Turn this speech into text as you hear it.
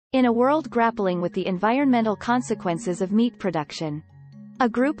In a world grappling with the environmental consequences of meat production, a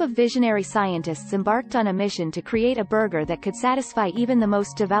group of visionary scientists embarked on a mission to create a burger that could satisfy even the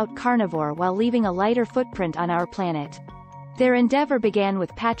most devout carnivore while leaving a lighter footprint on our planet. Their endeavor began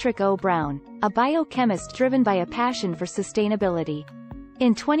with Patrick O. Brown, a biochemist driven by a passion for sustainability.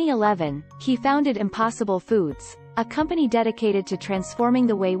 In 2011, he founded Impossible Foods, a company dedicated to transforming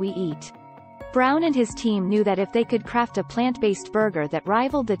the way we eat. Brown and his team knew that if they could craft a plant-based burger that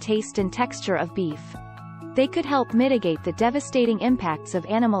rivaled the taste and texture of beef, they could help mitigate the devastating impacts of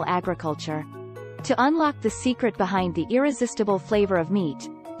animal agriculture. To unlock the secret behind the irresistible flavor of meat,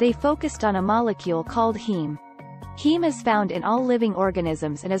 they focused on a molecule called heme. Heme is found in all living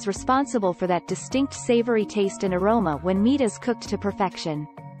organisms and is responsible for that distinct savory taste and aroma when meat is cooked to perfection.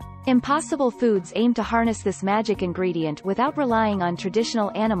 Impossible Foods aim to harness this magic ingredient without relying on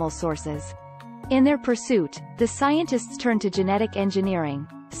traditional animal sources. In their pursuit, the scientists turned to genetic engineering,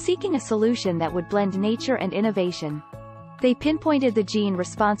 seeking a solution that would blend nature and innovation. They pinpointed the gene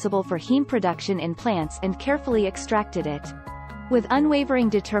responsible for heme production in plants and carefully extracted it. With unwavering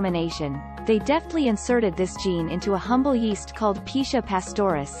determination, they deftly inserted this gene into a humble yeast called Pichia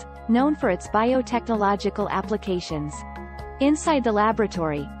pastoris, known for its biotechnological applications. Inside the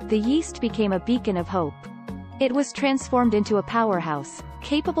laboratory, the yeast became a beacon of hope. It was transformed into a powerhouse,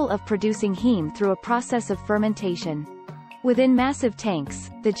 capable of producing heme through a process of fermentation. Within massive tanks,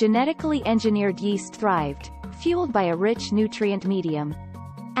 the genetically engineered yeast thrived, fueled by a rich nutrient medium.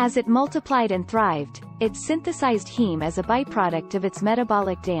 As it multiplied and thrived, it synthesized heme as a byproduct of its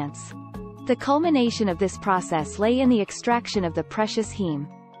metabolic dance. The culmination of this process lay in the extraction of the precious heme.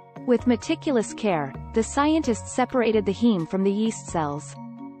 With meticulous care, the scientists separated the heme from the yeast cells.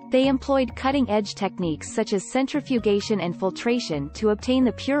 They employed cutting-edge techniques such as centrifugation and filtration to obtain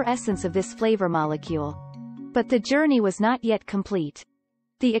the pure essence of this flavor molecule. But the journey was not yet complete.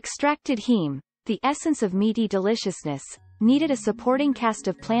 The extracted heme, the essence of meaty deliciousness, needed a supporting cast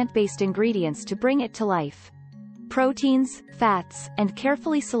of plant-based ingredients to bring it to life. Proteins, fats, and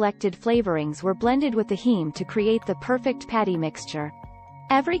carefully selected flavorings were blended with the heme to create the perfect patty mixture.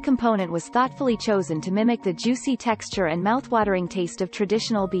 Every component was thoughtfully chosen to mimic the juicy texture and mouthwatering taste of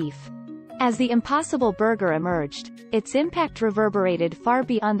traditional beef. As the Impossible Burger emerged, its impact reverberated far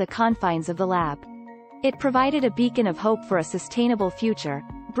beyond the confines of the lab. It provided a beacon of hope for a sustainable future,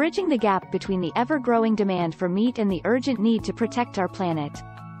 bridging the gap between the ever-growing demand for meat and the urgent need to protect our planet.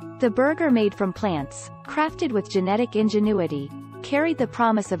 The burger made from plants, crafted with genetic ingenuity, carried the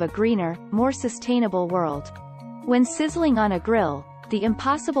promise of a greener, more sustainable world. When sizzling on a grill, the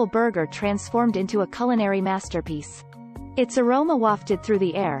Impossible Burger transformed into a culinary masterpiece. Its aroma wafted through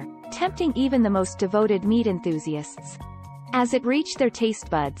the air, tempting even the most devoted meat enthusiasts. As it reached their taste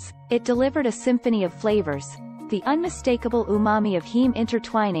buds, it delivered a symphony of flavors, the unmistakable umami of heme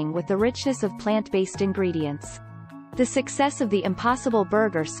intertwining with the richness of plant-based ingredients. The success of the Impossible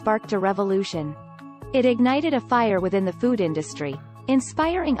Burger sparked a revolution. It ignited a fire within the food industry,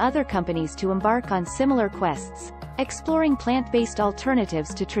 inspiring other companies to embark on similar quests, exploring plant-based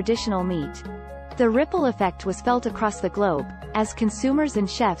alternatives to traditional meat. The ripple effect was felt across the globe, as consumers and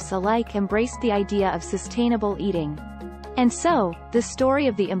chefs alike embraced the idea of sustainable eating. And so, the story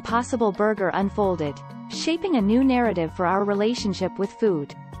of the Impossible Burger unfolded, shaping a new narrative for our relationship with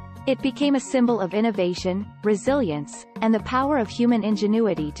food. It became a symbol of innovation, resilience, and the power of human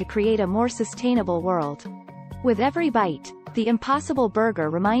ingenuity to create a more sustainable world. With every bite, the Impossible Burger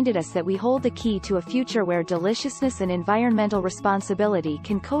reminded us that we hold the key to a future where deliciousness and environmental responsibility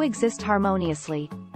can coexist harmoniously.